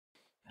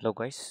Hello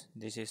guys,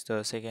 this is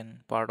the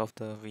second part of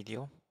the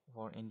video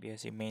for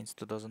NPSC Mains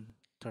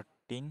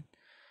 2013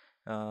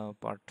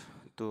 part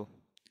 2.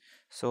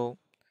 So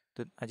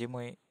the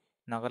Ajimoi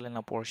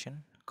Nagaland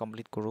portion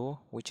complete Guru,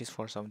 which is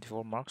for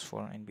 74 marks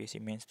for NPSC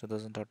Mains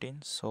 2013.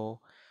 So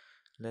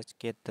let's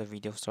get the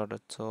video started.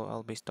 So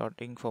I'll be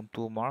starting from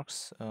 2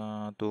 marks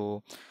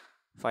to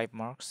 5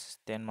 marks,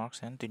 10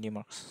 marks and 20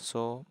 marks.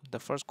 So the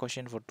first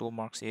question for 2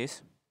 marks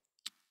is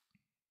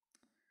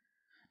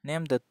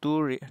name the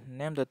two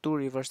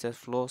rivers that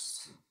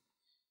flows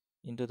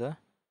into the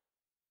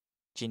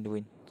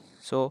Jinwin.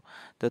 So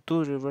the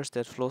two rivers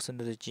that flows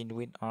into the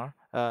Jinwin are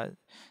that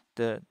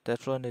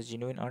flow into the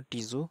Jinwin are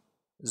Tizu,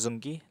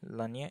 Zungi,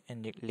 Lania,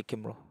 and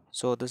Likimro.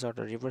 So these are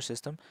the rivers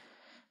that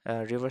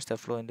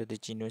flow into the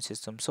Jinwin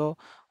system. So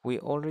we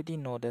already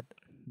know that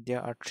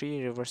there are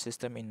three river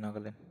system in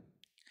Nagaland.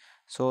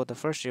 So the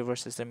first river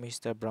system is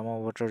the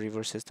Brahmaputra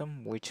river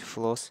system, which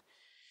flows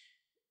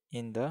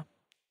in the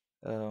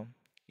uh,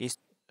 east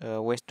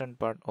western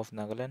part of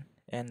Nagaland,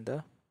 and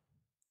the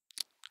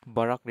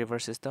Barak river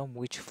system,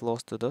 which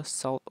flows to the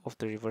south of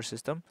the river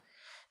system,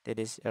 that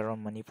is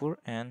around Manipur.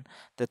 And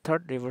the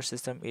third river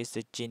system is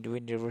the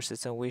Jindwin river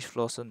system, which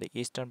flows on the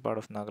eastern part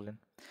of Nagaland.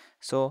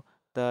 So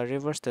the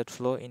rivers that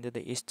flow into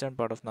the eastern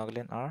part of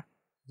Nagaland are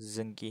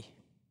Zungi,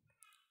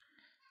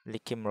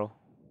 Likimro,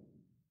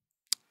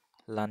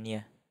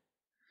 Lania,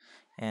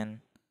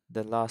 and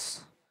the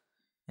last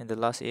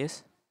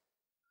is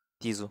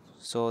Tizu.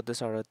 So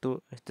these are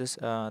the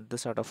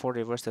four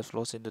rivers that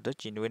flows into the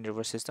Jindwin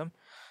river system.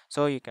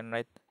 So you can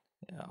write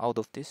out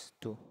of this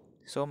too.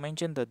 So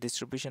mention the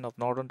distribution of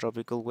northern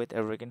tropical wet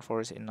evergreen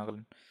forest in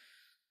Nagaland.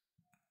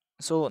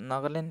 So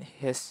Nagaland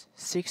has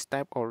six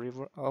type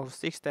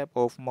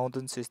of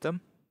mountain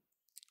system,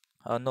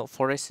 no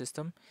forest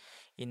system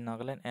in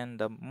Nagaland, and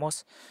the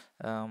most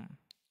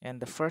and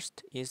the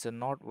first is the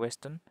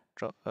northwestern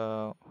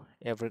tropical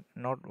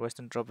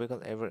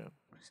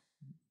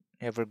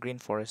evergreen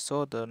forest.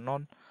 So the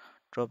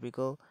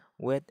non-tropical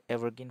wet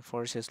evergreen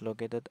forest is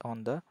located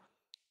on the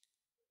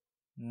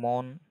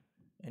Mon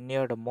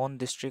near the Mon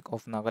district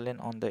of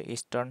Nagaland on the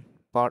eastern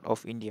part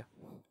of India.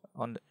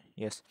 On the,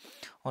 yes,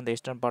 on the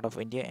eastern part of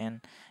India,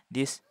 and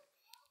this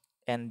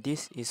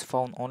this is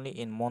found only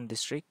in Mon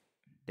district.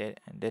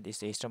 That is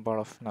the eastern part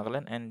of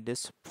Nagaland, and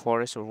this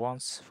forest was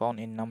once found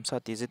in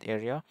Namsa Tizit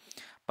area,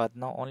 but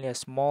now only a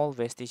small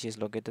vestige is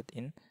located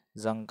in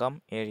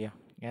Zangam area,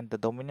 and the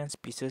dominant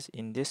species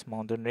in this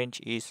mountain range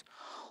is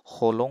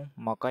Holong,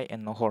 Makai,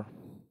 and Nohor.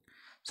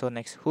 So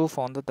next, who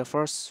founded the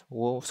first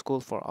school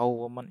for our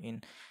women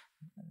in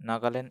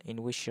Nagaland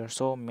in which year?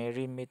 So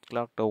Mary Mead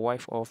Clark, the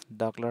wife of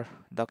Dr.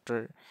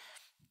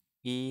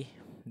 E.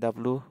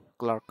 W.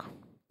 Clark,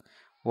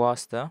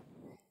 was the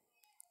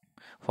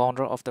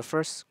founder of the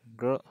first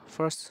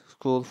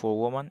school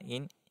for women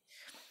in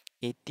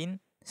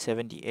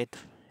 1878.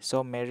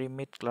 So Mary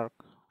Mead Clark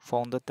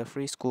founded the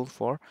first school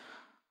for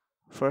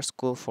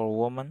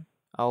women,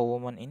 our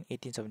woman, in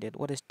 1878.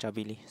 What is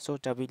chabili? So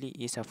chabili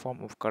is a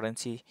form of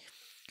currency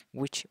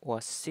which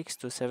was 6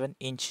 to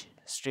 7-inch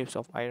strips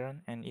of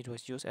iron, and it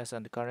was used as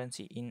a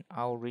currency in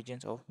our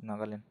regions of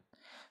Nagaland.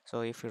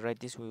 So if we write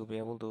this, we will be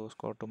able to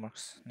score 2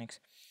 marks. Next,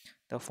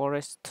 the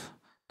forest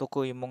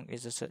Tokuimong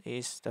is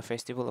the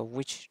festival of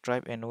which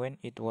tribe and when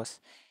it was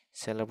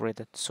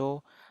celebrated.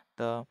 So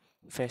the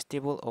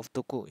festival of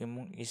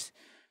Tokuimong is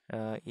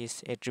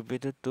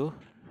attributed to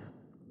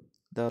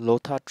the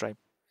Lotha tribe,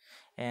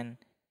 and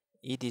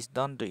it is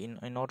done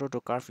in order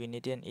to carve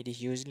unity, and it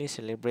is usually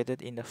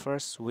celebrated in the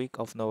first week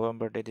of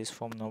November, that is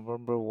from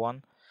November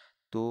 1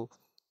 to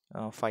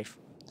 5.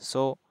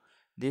 So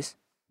this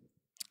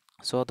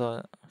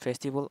the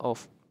festival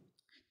of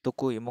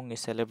Tuku Imong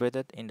is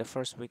celebrated in the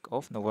first week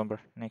of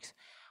November. Next,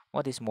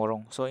 what is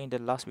Morong? So in the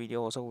last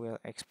video also we'll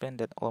explain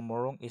that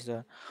Morong is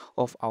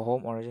of our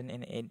home origin,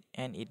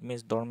 and it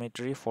means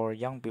dormitory for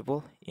young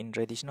people in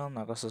traditional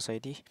Naga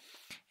society,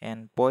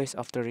 and boys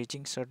after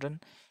reaching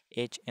certain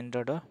age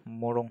enter the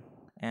Morong.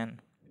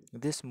 And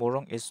this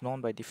Morong is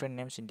known by different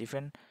names in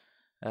different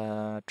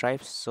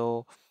tribes.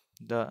 So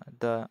the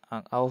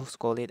Aus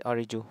call it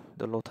Ariju,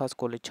 the Lothas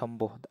call it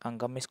Chambo, the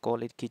Angamis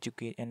call it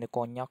Kichuki, and the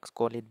Konyaks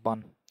call it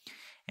Ban,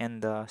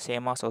 and the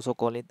Semas also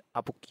call it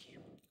Apuki,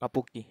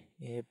 Apuki,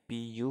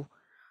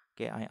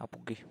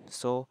 Apuki.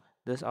 So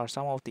these are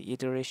some of the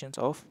iterations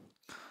of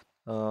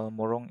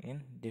Morong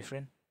in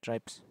different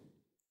tribes.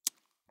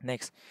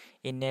 Next,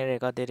 in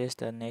Nerega there is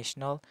the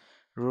National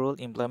Rural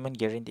Employment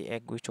Guarantee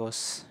Act, which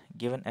was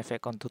given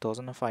effect on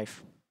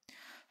 2005.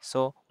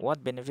 So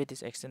what benefit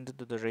is extended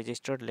to the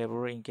registered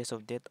laborer in case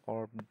of death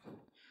or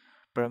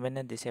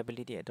permanent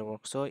disability at the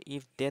work? So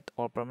if death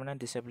or permanent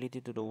disability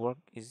to the work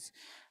is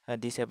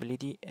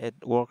disability at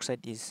work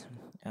site is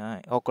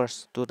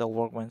occurs to the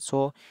workman,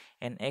 so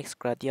an ex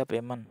gratia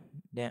payment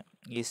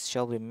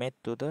shall be made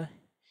to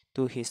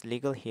his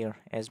legal heir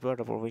as per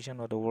the provision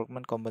of the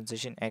Workman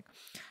Compensation Act.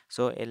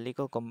 So a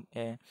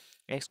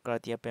ex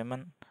gratia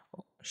payment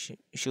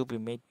should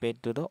be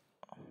paid to the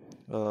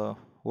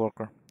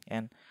worker.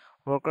 And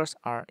Workers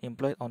are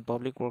employed on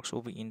public works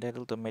will be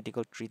entitled to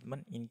medical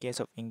treatment in case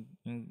of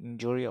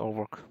injury or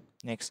work.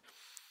 Next,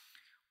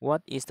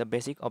 what is the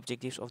basic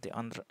objectives of the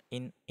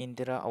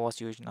Indira Awas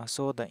Yojana?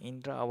 So the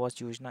Indira Awas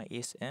Yojana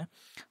is a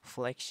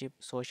flagship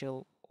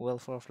social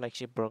welfare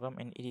flagship program,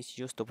 and it is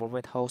used to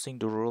provide housing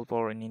to rural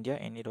poor in India,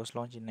 and it was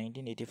launched in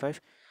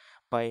 1985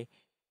 by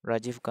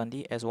Rajiv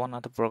Gandhi as one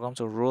of the programs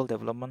of rural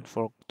development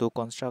for to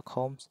construct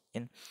homes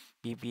in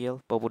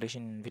BPL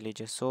population in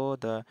villages. So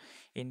the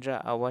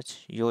Indira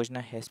Awas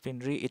Yojana has been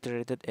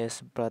reiterated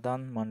as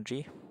Pradhan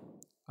Mantri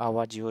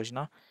Awas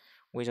Yojana,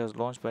 which was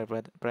launched by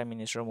Prime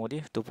Minister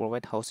Modi to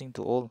provide housing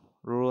to all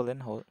rural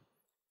and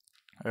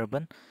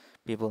urban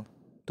people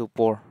to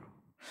poor.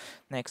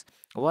 Next,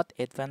 what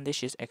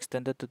advantage is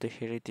extended to the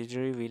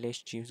hereditary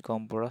village chiefs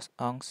Gomboras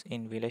Angs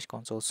in village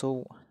council?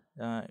 So,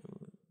 uh,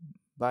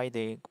 by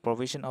the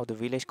provision of the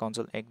Village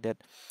Council Act, that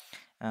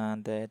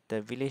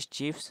the village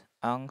chiefs,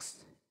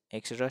 Angs,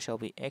 etc., shall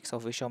be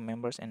ex-official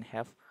members and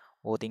have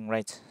voting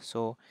rights.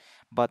 So,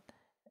 but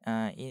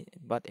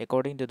but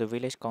according to the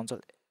Village Council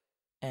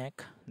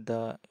Act,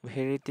 the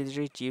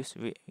hereditary chiefs,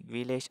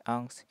 village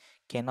Angs,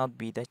 cannot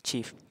be the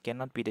chief,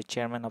 cannot be the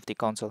chairman of the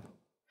council.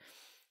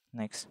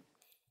 Next,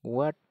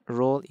 what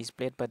role is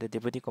played by the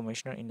deputy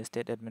commissioner in the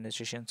state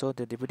administration? So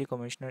the deputy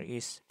commissioner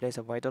is plays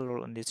a vital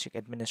role in district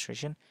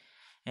administration,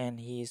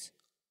 and he is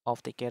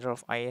of the cadre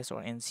of IS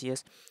or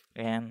NCS,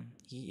 and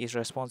he is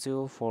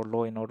responsible for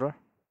law and order,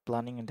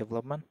 planning and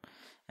development,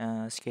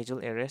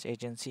 schedule areas,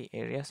 agency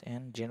areas,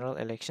 and general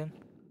election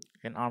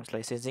and arms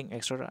licensing,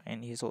 etc.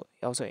 And he is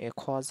also a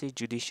quasi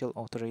judicial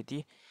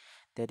authority,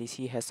 that is,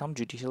 he has some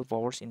judicial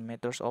powers in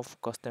matters of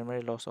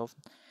customary laws of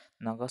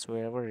Nagas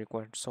wherever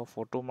required. So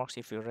for 2 marks,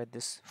 if you write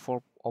this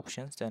four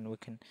options, then we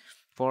can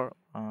four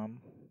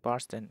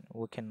parts, then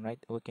we can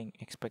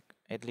expect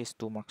at least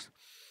 2 marks.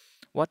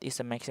 What is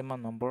the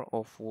maximum number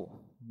of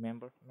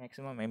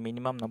maximum and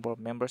minimum number of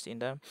members in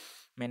the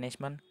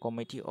management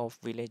committee of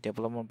village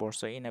development board?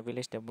 So in a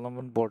village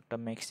development board, the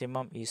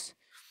maximum is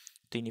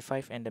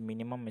 25 and the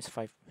minimum is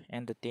 5,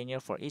 and the tenure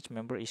for each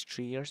member is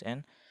 3 years,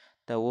 and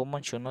the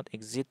woman should not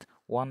exceed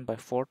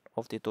 1/4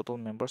 of the total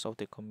members of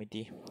the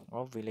committee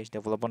of village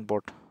development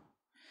board.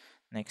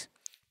 Next,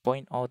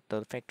 point out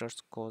the factors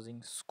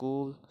causing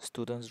school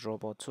students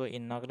dropout. So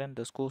in Nagaland,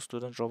 the school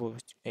student dropout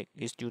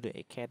is due to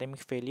academic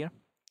failure,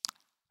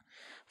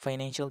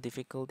 financial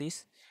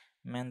difficulties,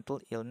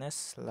 mental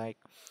illness like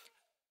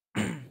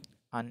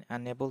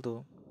unable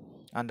to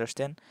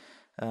understand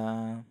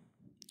uh,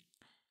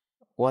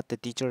 what the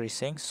teacher is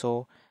saying.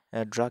 So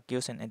drug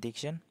use and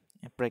addiction,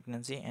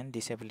 pregnancy and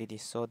disability.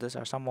 So these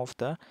are some of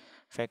the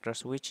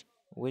factors which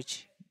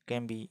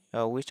can be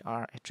which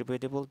are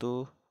attributable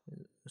to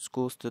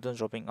school students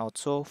dropping out.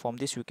 So from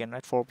this we can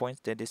write 4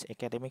 points, that is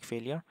academic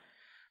failure,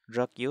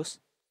 drug use,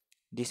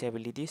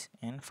 disabilities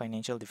and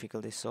financial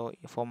difficulties. So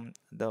from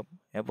the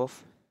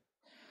above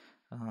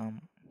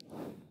um,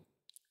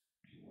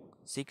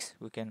 6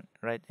 we can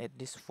write at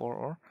least 4,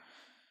 or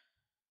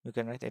you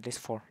can write at least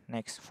 4.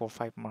 Next, for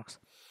 5 marks,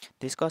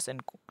 discuss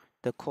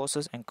the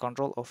causes and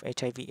control of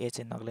HIV/AIDS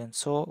in Nagaland.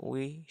 So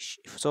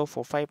so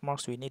for 5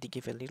 marks we need to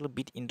give a little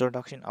bit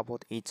introduction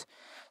about AIDS.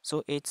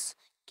 So AIDS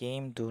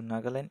came to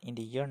Nagaland in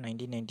the year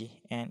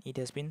 1990, and it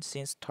has been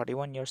since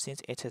 31 years since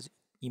it has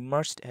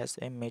emerged as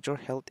a major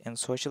health and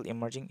social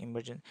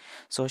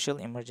social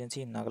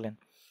emergency in Nagaland.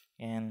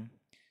 And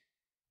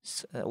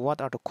what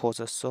are the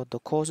causes? So the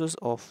causes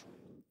of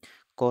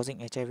causing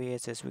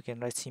HIV/AIDS, as we can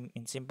write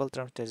in simple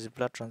terms, that is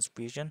blood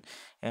transfusion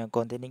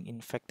containing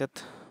infected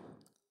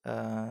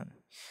uh,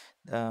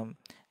 um,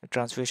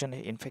 transfusion of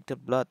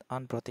infected blood,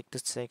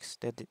 unprotected sex,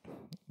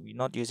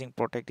 not using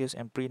protectives,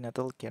 and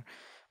prenatal care.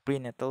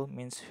 Prenatal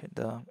means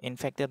the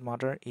infected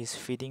mother is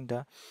feeding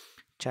the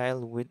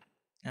child with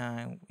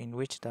in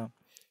which uh,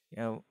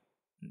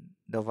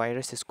 the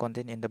virus is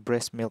contained in the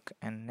breast milk.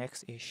 And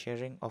next is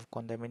sharing of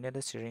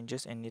contaminated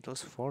syringes and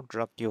needles for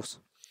drug use.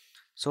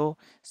 So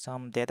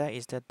some data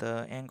is that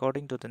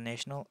according to the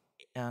National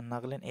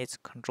Nagaland AIDS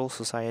Control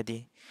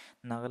Society,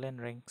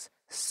 Nagaland ranks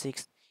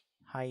 6th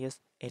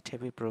highest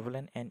HIV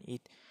prevalent, and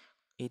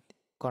it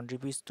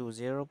contributes to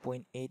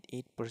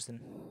 0.88%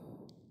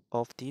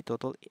 of the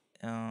total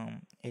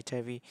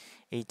HIV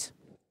AIDS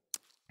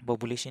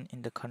population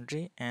in the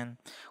country, and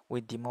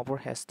with Dimapur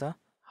has the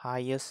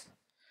highest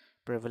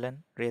prevalent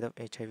rate of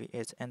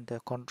HIV/AIDS. And the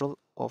control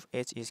of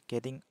AIDS is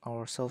getting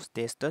ourselves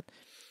tested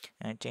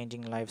and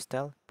changing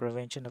lifestyle,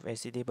 prevention of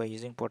STD by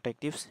using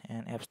protectives,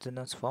 and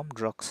abstinence from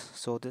drugs.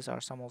 So these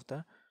are some of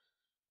the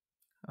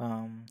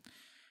um,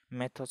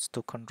 methods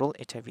to control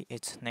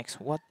HIV/AIDS.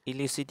 Next, what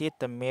elucidate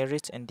the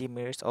merits and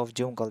demerits of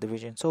Zoom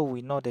cultivation? So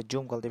we know that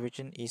Zoom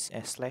cultivation is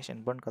a slash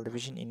and burn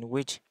cultivation in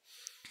which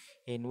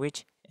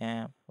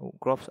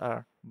crops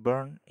are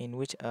burned, in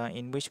which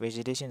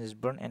vegetation is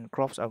burned and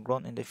crops are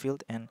grown in the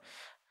field, and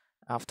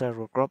after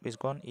a crop is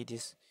gone, it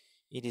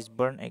is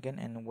burned again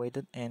and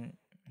waited, and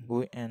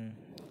and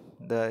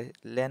the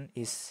land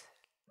is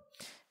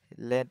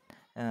led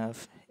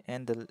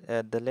and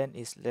the land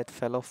is let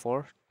fallow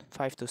for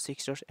 5 to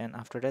 6 years, and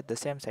after that the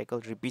same cycle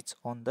repeats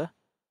on the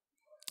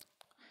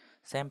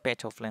same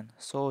patch of land.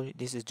 So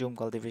this is zoom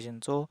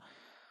cultivation. So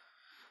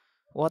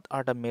what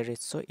are the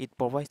merits? So it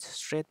provides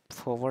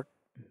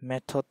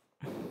method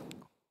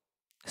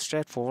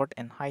straightforward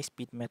and high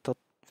speed method,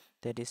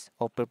 that is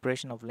of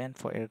preparation of land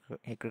for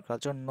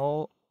agriculture.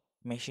 No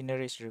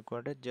machinery is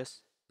required,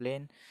 just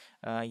plain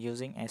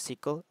using a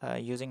sickle,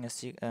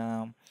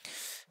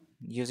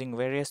 using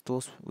various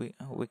tools,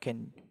 we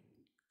can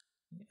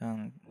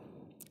um,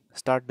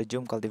 start the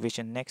zoom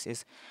cultivation. Next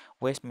is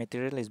waste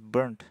material is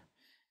burnt,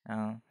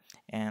 uh,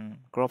 and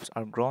crops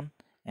are grown.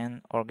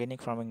 And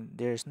organic farming,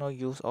 there is no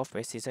use of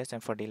pesticides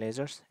and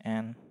fertilizers,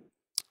 and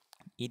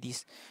it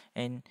is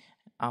and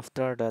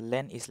after the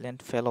land is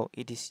land fallow,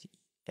 it is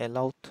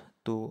allowed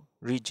to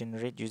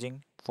regenerate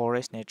using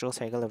forest natural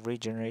cycle of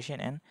regeneration,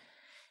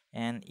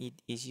 and it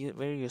is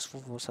very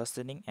useful for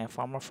sustaining a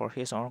farmer for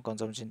his own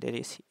consumption, that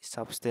is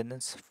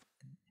subsistence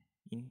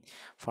in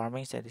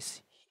farming, that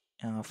is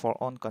for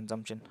own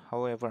consumption.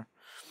 However,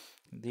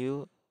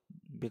 due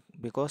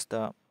because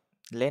the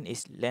land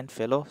is land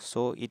fallow,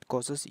 so it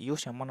causes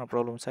huge amount of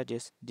problems such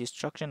as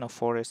destruction of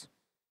forests,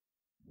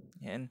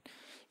 and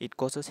it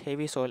causes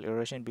heavy soil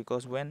erosion,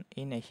 because when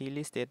in a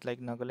hilly state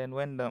like Nagaland,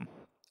 when the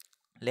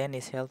land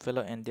is held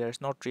fallow and there is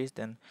no trees,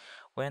 then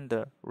when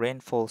the rain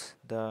falls,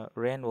 the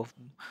rain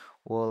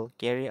will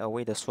carry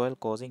away the soil,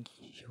 causing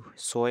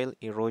soil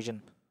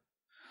erosion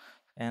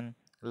and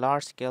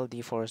large scale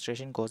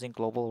deforestation, causing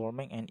global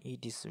warming, and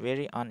it is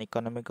very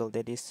uneconomical,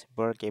 that is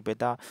per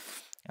capita.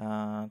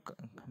 uh,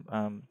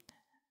 um,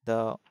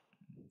 the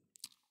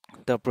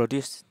the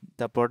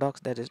products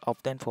that is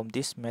obtained from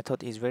this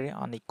method is very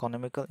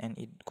uneconomical, and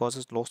it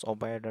causes loss of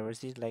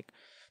biodiversity like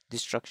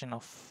destruction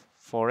of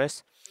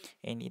forests,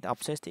 and it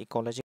upsets the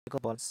ecological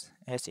balance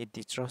as it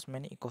disrupts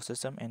many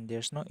ecosystem, and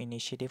there's no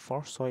initiative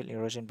for soil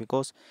erosion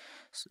because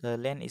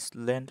land is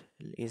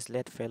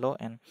let fallow,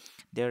 and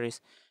there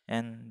is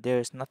there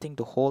is nothing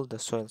to hold the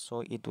soil,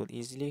 so uh, it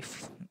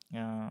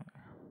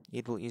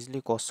will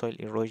easily cause soil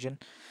erosion,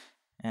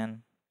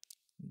 and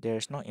there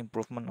is no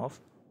improvement of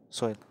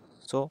soil.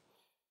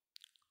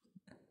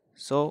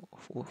 So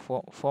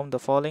from the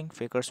following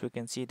figures, we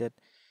can see that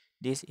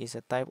this is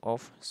a type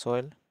of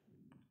soil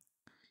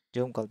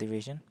zoom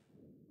cultivation,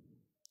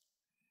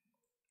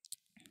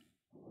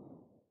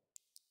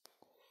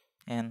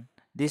 and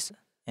this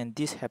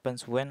this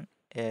happens when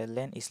a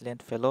land is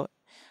land fallow.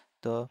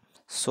 The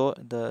soil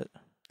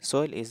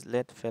is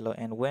land fallow,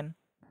 and when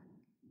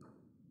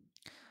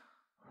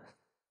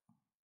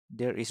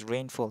there is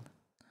rainfall,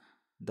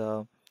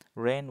 the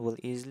rain will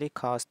easily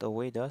cast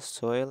away the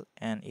soil,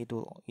 and it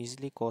will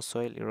easily cause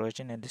soil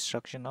erosion and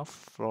destruction of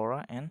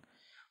flora and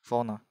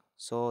fauna.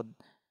 So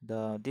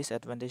the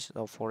disadvantage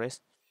of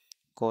forest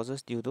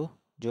causes due to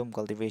zoom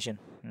cultivation.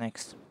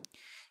 Next,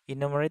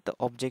 enumerate the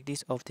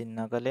objectives of the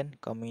Nagaland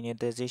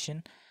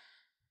Communitization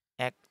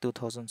Act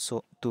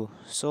 2002.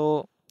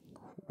 So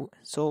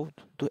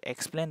to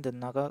explain the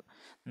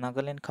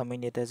Nagaland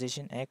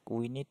Communitization Act,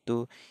 we need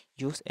to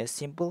use a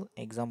simple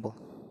example.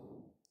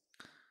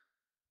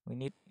 We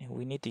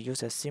need to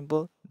use a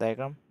simple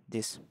diagram.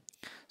 This.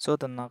 So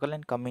the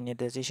Nagaland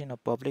Communitization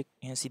of Public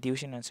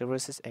Institution and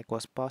Services Act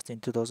was passed in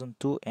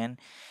 2002, and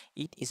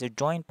it is a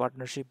joint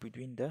partnership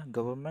between the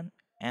government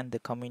and the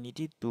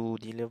community to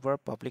deliver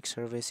public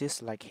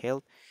services like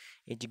health,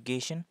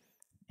 education,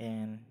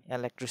 and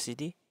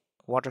electricity,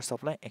 water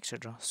supply,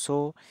 etc.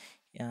 So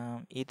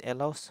it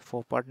allows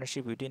for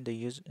partnership between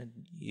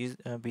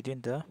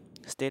between the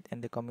state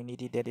and the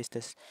community. That is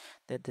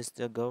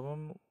the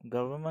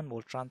government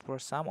will transfer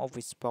some of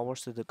its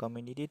powers to the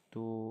community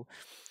to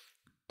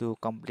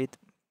complete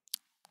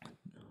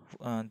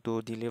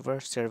to deliver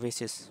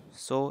services.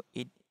 So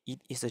it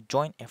is a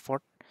joint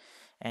effort,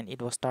 and it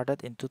was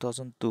started in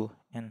 2002,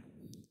 and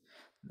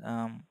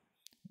um,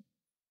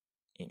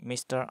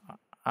 Mr.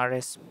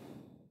 R.S.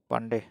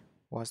 Pandey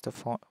was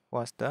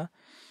the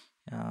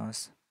uh,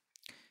 s-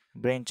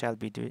 brainchild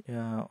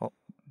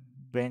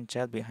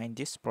behind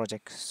this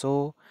project.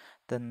 So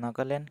the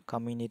Nagaland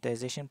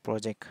Communitization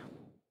Project.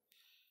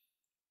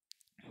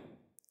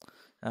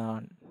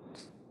 Uh,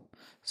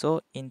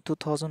 so in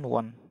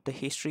 2001, the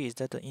history is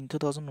that in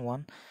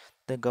 2001,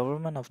 the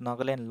government of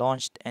Nagaland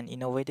launched an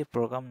innovative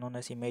program known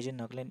as Imagine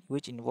Nagaland,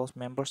 which involves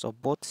members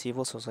of both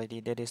civil society,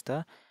 that is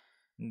the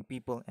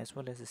people, as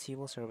well as the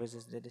civil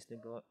services, that is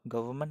the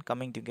government,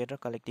 coming together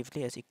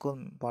collectively as equal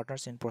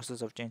partners in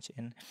process of change.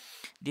 And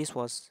this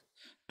was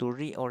to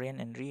reorient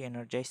and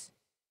re-energize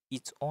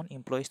its own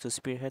employees to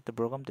spearhead the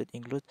program that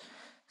includes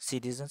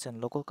citizens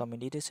and local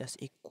communities as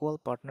equal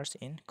partners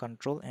in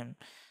control and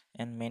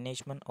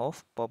management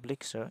of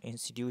public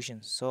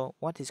institutions. So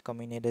what is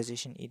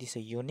communitization? It is a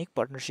unique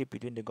partnership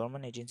between the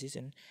government agencies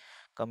and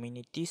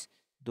communities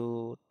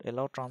to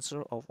allow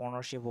transfer of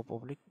ownership of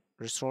public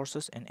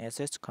resources and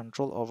assets,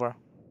 control over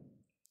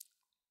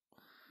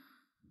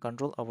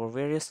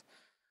various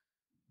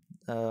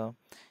uh,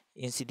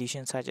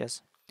 institutions such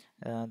as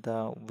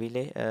the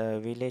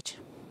village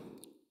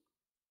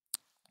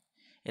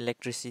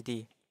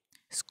electricity,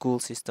 school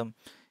system,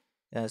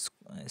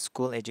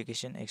 school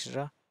education,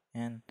 etc.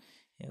 And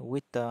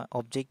with the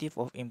objective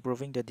of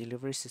improving the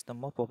delivery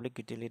system of public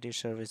utility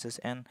services.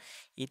 And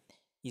it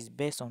is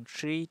based on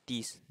 3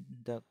 T's.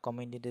 The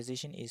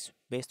communitization is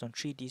based on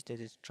 3 T's, that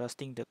is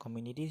trusting the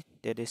community,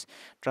 that is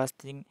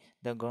trusting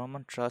the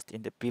government, trust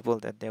in the people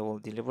that they will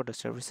deliver the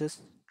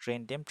services,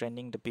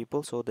 training the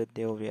people so that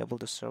they will be able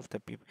to serve the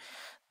people,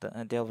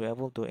 they'll be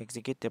able to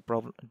execute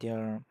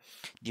their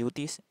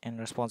duties and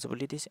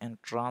responsibilities,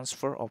 and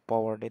transfer of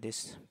power, that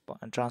is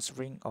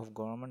transferring of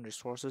government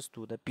resources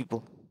to the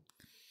people.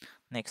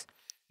 Next,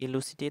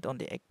 elucidate on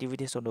the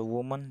activities of the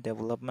women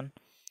development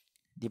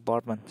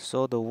department.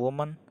 So the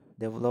women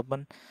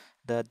development,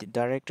 the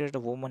directorate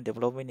of women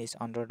development is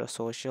under the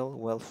social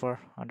welfare,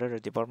 under the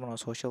department of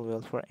social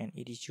welfare and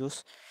it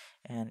issues,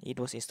 and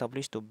it was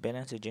established to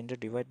balance the gender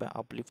divide by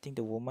uplifting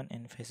the woman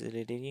and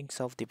facilitating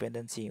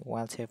self-dependency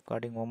while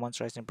safeguarding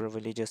women's rights and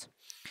privileges.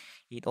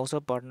 It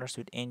also partners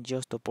with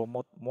NGOs to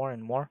promote more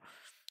and more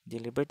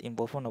deliberate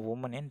involvement of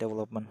women in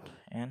development,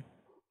 and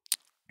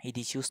it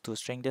is used to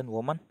strengthen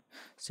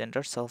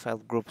women-centered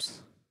self-help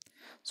groups.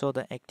 So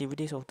the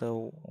activities of the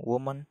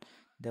woman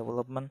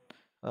development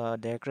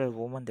director of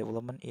women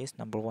development is: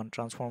 number one,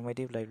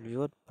 transformative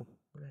livelihood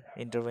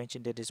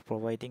intervention, that is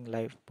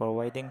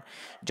providing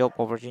job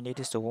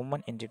opportunities to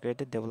women,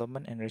 integrated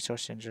development and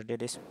resource center,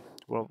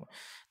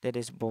 that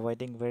is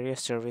providing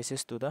various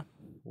services to the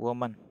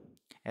woman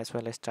as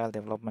well as child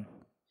development.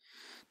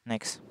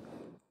 Next,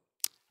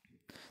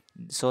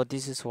 so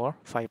this is for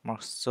 5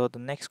 marks. So the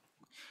next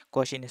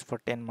question is for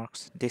 10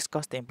 marks.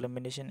 Discuss the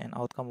implementation and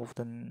outcome of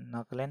the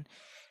Nagaland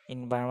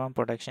Environment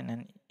Protection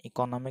and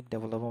Economic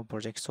Development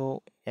Project.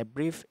 So a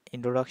brief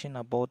introduction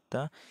about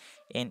the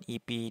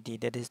NEPD,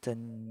 that is the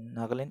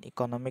Nagaland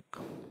Economic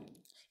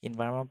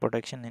Environment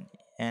Protection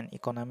and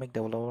Economic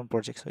Development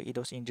Project. So it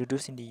was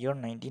introduced in the year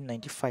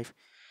 1995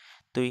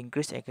 to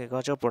increase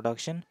agricultural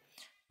production,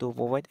 to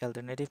provide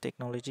alternative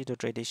technology to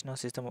traditional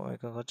system of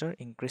agriculture,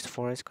 increase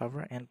forest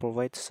cover, and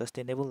provide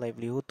sustainable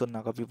livelihood to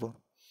Naga people.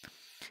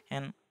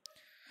 And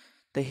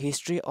the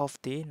history of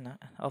the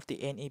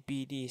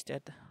NEPD is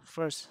that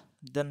first,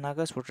 the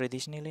Nagas were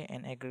traditionally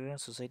an agrarian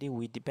society.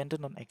 We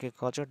depended on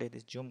agriculture, that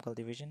is jhum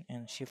cultivation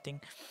and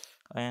shifting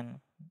and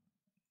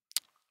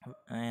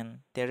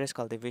terrace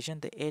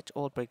cultivation. The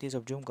age-old practice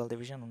of jhum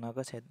cultivation on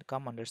Nagas had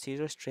come under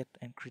serious threat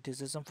and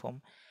criticism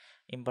from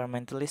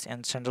environmentalists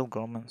and central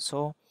government.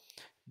 So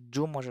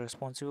jhum was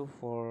responsible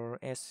for,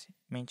 as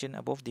mentioned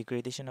above,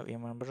 degradation of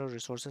environmental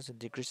resources and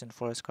decrease in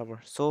forest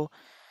cover. So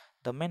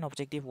the main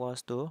objective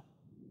was to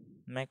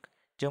make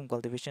jhum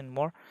cultivation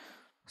more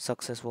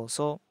successful.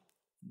 So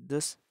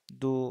this,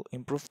 to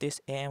improve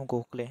this, AM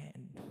Gokhale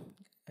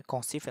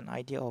conceived an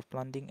idea of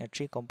planting a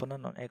tree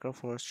component on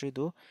agroforestry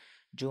to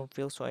jhum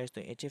fields so as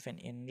to achieve an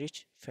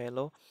enriched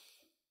fallow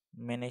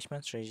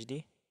management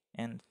strategy,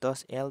 and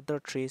thus elder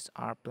trees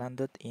are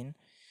planted in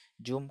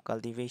jhum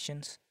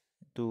cultivations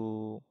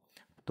to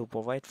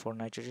provide for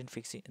nitrogen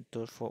fixing,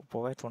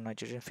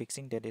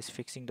 that is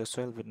fixing the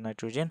soil with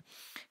nitrogen,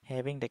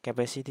 having the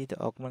capacity to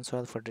augment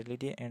soil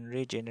fertility and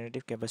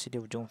regenerative capacity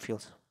of jhum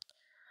fields.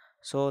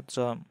 So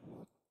the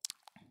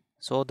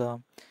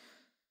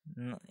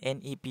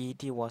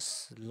NEPT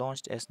was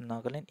launched as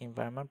Nagaland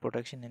Environment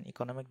Protection and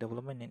Economic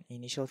Development in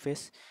initial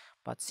phase,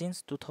 but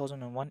since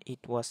 2001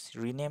 it was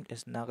renamed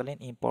as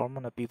Nagaland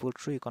Empowerment of People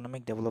through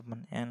Economic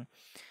Development, and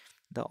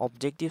the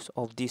objectives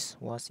of this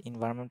was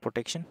environment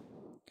protection,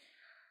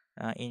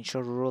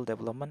 ensure rural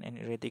development and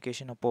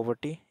eradication of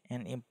poverty,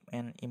 and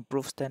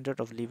improve standard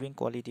of living,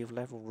 quality of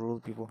life of rural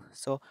people.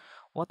 So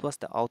what was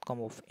the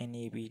outcome of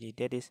NEPT?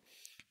 That is,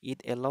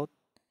 it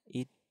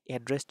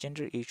addressed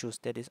gender issues.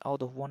 That is,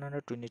 out of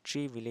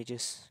 123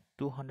 villages,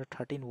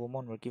 213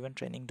 women were given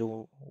training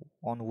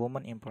on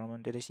women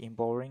empowerment, that is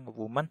empowering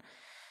women.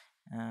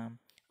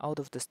 Out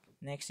of the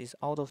next is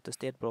out of the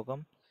state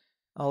program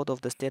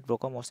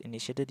was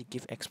initiated to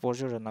give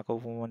exposure to Naga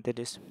women, that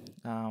is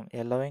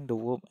allowing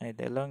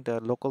the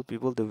local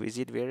people to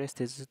visit various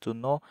states to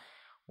know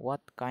what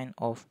kind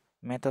of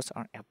methods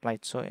are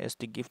applied, so as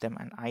to give them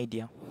an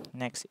idea.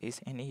 Next is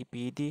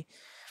NEPD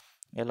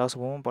allows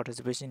women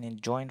participation in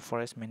joint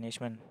forest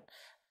management,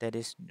 that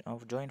is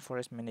of joint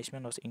forest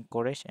management was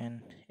encouraged,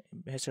 and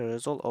as a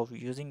result of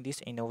using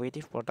these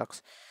innovative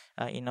methods,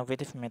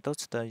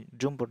 the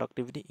jhum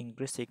productivity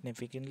increased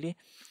significantly,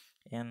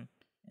 and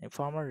a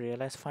farmer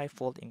realized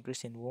five-fold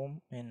increase in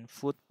womb and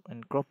food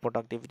and crop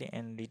productivity,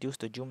 and reduced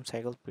the jhum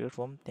cycle period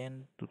from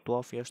 10 to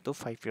 12 years to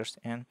 5 years.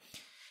 And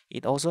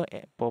it also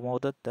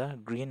promoted the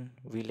green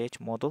village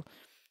model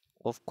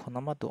of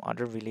Konama to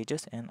other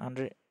villages, and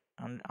under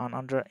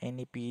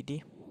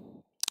NEPD,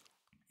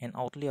 an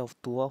outlay of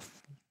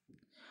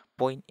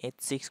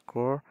 12.86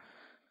 crore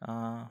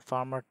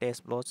farmer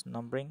test plots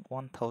numbering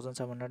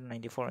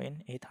 1794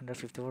 in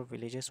 854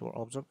 villages were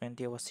observed, and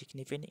there was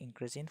significant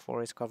increase in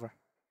forest cover.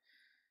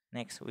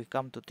 Next, we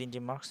come to 20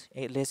 marks.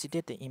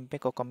 Elucidate the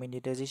impact of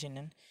communitization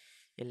and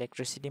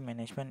electricity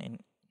management in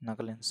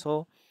Nagaland.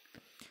 So,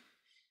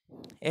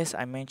 as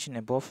I mentioned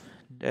above,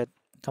 that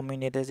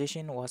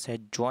Communitization was a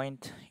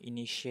joint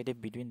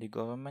initiative between the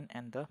government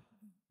and the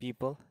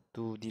people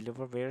to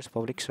deliver various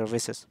public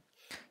services.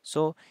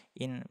 So,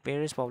 in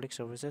various public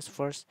services,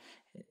 first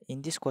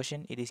in this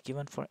question, it is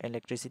given for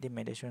electricity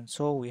management.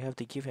 So, we have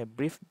to give a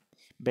brief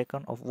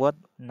background of what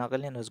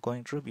Nagaland was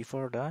going through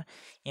before the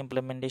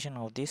implementation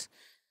of this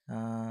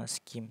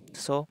scheme.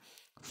 So,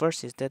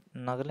 first is that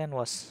Nagaland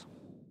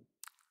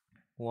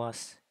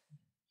was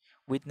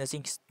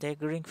witnessing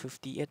staggering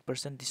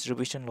 58%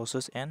 distribution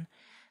losses, and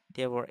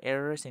there were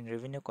errors in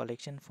revenue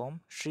collection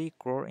from 3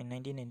 crore in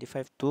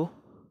 1995 to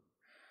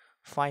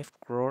 5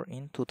 crore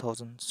in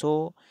 2000.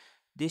 So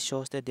this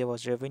shows that there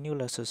was revenue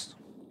losses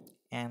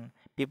and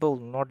people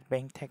were not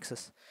paying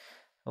taxes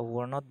or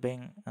were not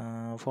paying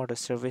for the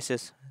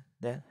services.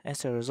 That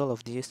as a result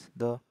of this,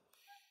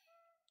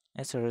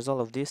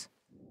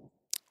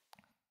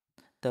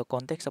 the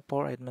context of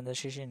power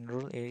administration in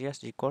rural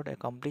areas record a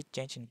complete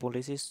change in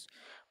policies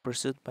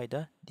pursued by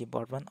the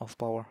Department of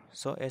Power.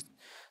 So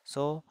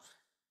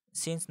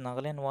since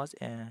Nagaland was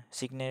a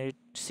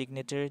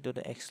signatory to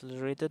the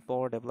Accelerated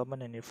Power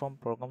Development and Reform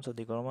Programs of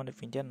the Government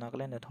of India,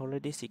 Nagaland had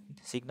already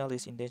signaled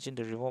its intention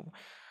to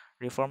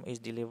reform its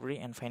delivery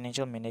and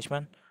financial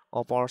management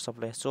of power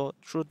supply. So,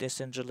 through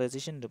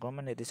decentralization, the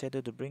government had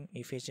decided to bring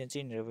efficiency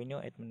in revenue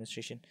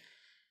administration.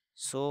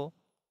 So,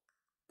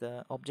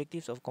 the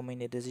objectives of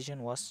communitization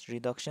was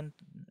reduction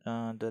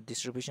the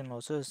distribution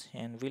losses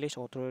and village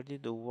authority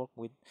to work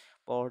with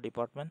power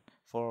department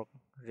for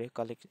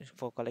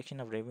collection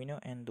of revenue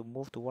and to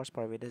move towards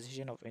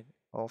privatization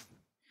of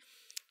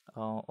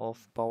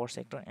power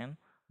sector, and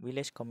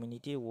village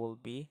community will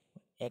be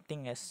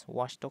acting as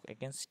watchdog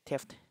against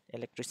theft,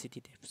 electricity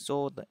theft.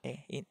 So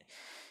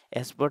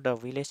as per the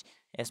village,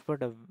 as per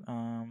the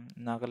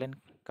Nagaland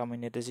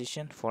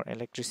communitization for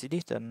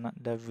electricity,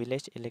 the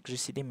village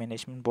electricity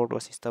management board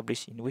was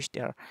established, in which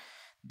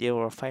there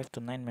were 5 to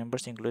 9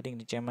 members, including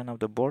the chairman of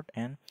the board,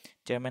 and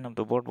chairman of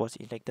the board was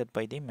elected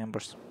by the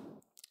members.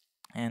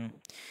 And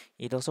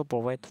it also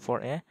provides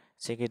for a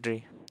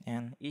secretary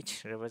and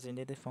each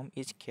representative from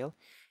each scale,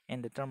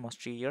 and the term was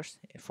 3 years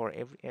for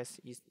every,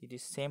 it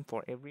is same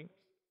for every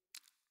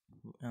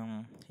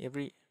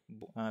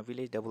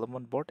village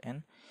development board,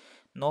 and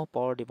no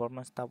power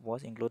department staff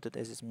was included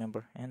as its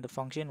member, and the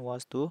function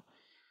was to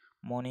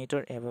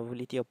monitor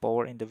availability of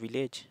power in the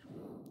village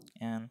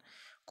and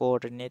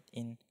coordinate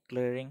in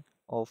clearing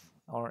of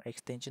or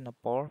extension of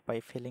power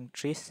by felling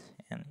trees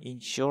and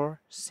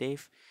ensure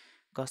safe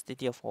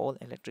custody of all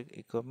electric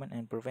equipment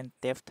and prevent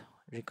theft,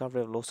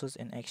 recovery of losses,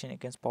 and action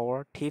against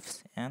power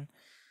thieves, and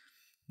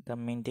the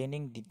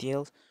maintaining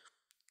details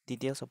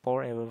of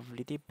power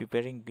availability,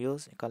 preparing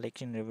bills,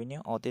 collection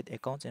revenue, audit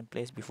accounts, and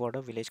placed before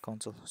the village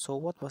council. So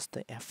what was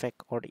the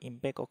effect or the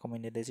impact of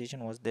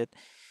communitization was that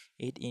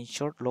it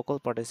ensured local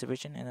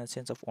participation and a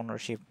sense of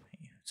ownership.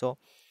 So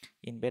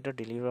in better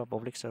delivery of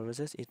public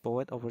services, it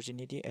provides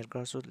opportunity at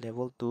grassroots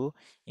level to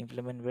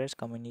implement various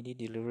community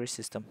delivery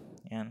system,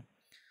 and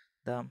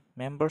the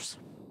members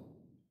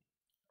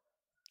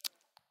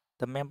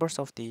the members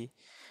of the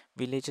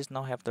villages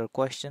now have the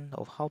question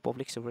of how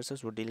public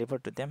services were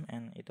delivered to them,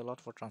 and it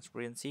allowed for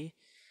transparency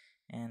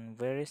and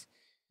various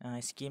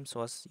schemes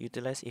was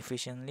utilized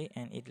efficiently,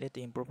 and it led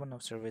to improvement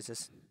of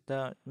services.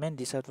 The main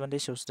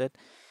disadvantage was that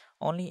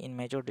only in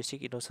major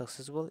district it was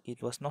successful.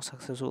 It was not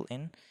successful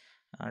in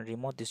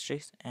remote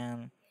districts,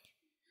 and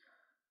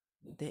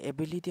the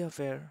ability of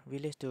a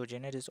village to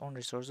generate its own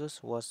resources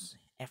was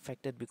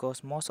affected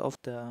because most of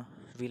the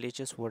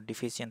villages were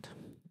deficient,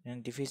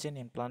 and deficient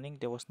in planning.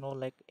 There was no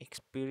like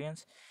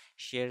experience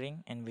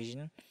sharing and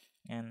vision,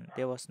 and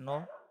there was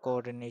no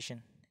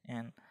coordination,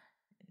 and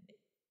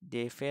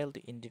they failed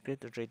to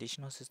integrate the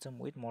traditional system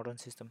with modern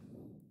system.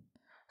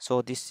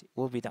 So this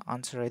will be the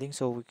answer, I think.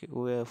 So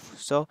we have,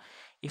 so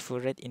if we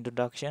read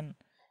introduction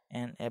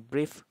and a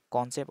brief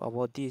concept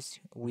about this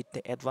with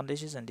the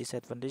advantages and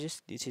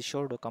disadvantages, this is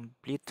sure to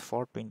complete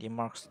for 20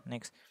 marks.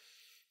 Next,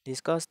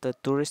 discuss the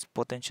tourist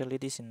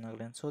potentialities in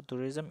Nagaland. So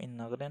tourism in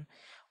Nagaland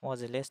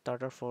was a late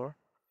starter,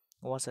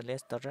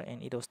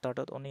 and it was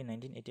started only in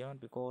 1981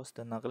 because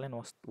the Nagaland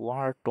was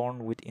war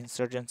torn with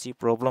insurgency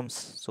problems.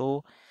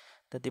 So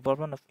the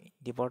Department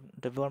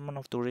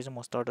of Tourism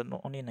was started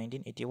only in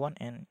 1981,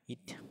 and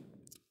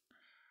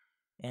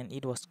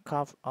it was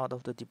carved out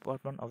of the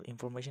Department of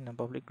Information and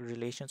Public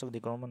Relations of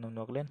the Government of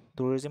Nagaland.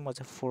 Tourism was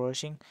a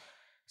flourishing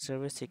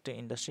service sector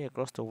industry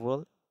across the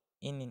world.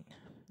 In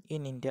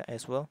India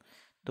as well,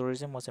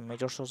 tourism was a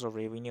major source of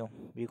revenue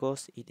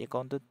because it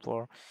accounted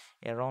for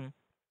around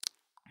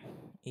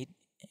it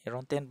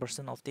around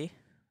 10% of the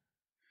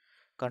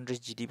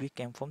country's GDP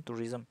came from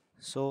tourism.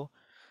 So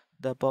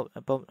the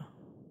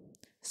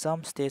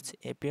some states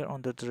appear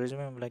on the tourism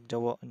map like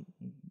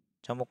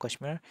Jammu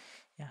Kashmir,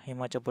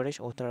 Himachal Pradesh,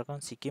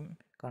 Uttarakhand, Sikkim,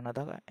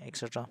 Karnataka,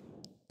 etc.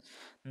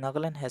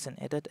 Nagaland has an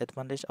added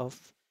advantage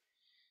of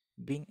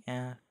being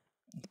a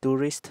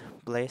tourist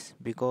place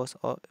because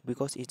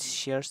it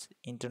shares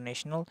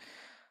international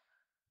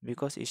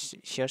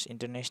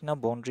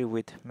boundary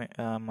with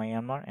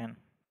Myanmar and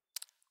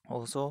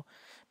Also,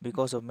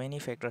 because of many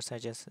factors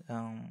such as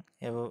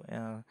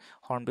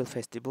hornbill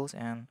festivals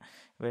and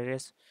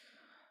various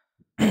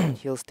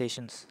hill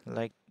stations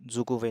like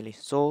Zugu Valley.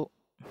 So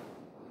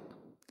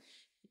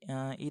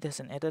it has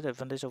an added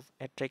advantage of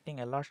attracting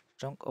a large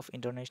chunk of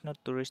international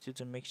tourists due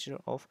to a mixture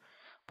of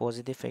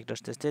positive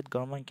factors. The state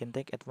government can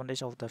take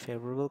advantage of the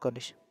favorable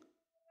condition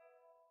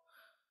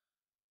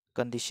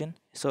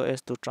so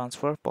as to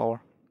transfer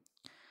power,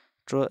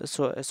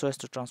 so as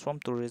to transform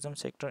tourism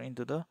sector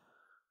into the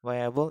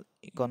viable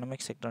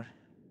economic sector.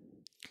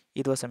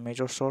 It was a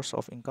major source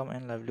of income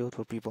and livelihood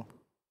for people.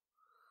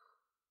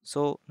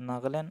 So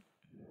Nagaland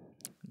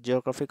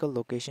geographical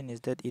location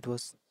is that it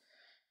was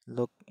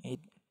it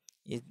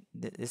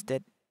is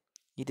that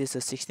it is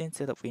the 16th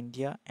state of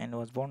India and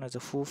was born as a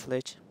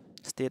full-fledged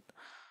state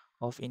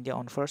of India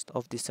on 1st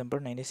of December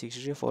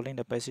 1963 following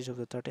the passage of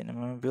the 13th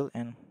Amendment Bill,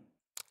 and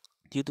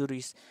due to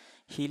this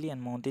hilly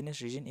and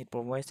mountainous region it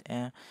provides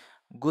a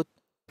good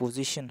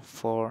position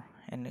for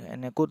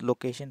and a good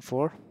location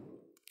for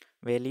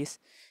valleys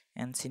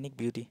and scenic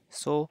beauty.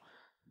 So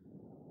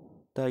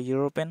the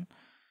European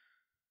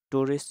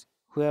tourists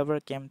whoever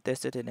came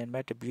tested and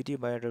admired the beauty,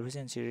 biodiversity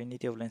and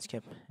serenity of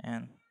landscape,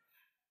 and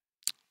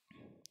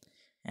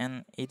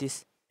it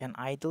is an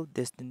ideal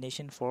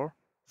destination for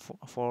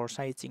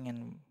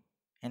sightseeing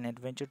and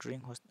adventure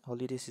during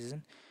holiday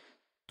season.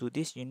 To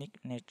this unique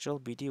natural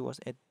beauty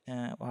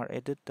are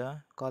added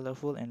the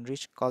colorful and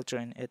rich culture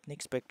and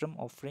ethnic spectrum,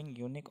 offering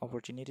unique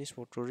opportunities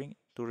for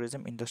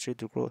tourism industry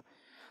to grow,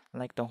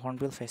 like the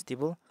Hornbill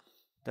Festival,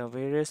 the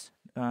various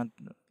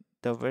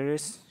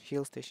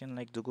hill station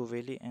like Dugu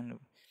Valley, and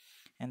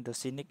the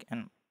scenic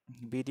and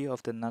beauty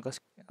of the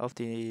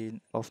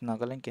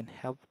Nagaland can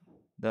help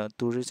the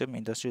tourism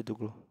industry to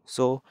grow.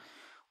 So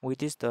with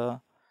this,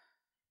 the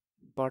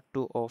part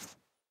 2 of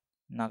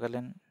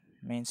Nagaland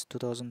Mains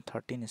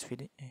 2013 is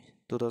finished.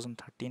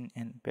 2013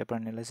 and paper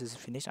analysis is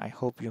finished. I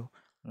hope you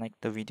like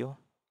the video.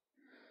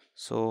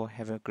 So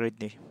have a great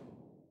day.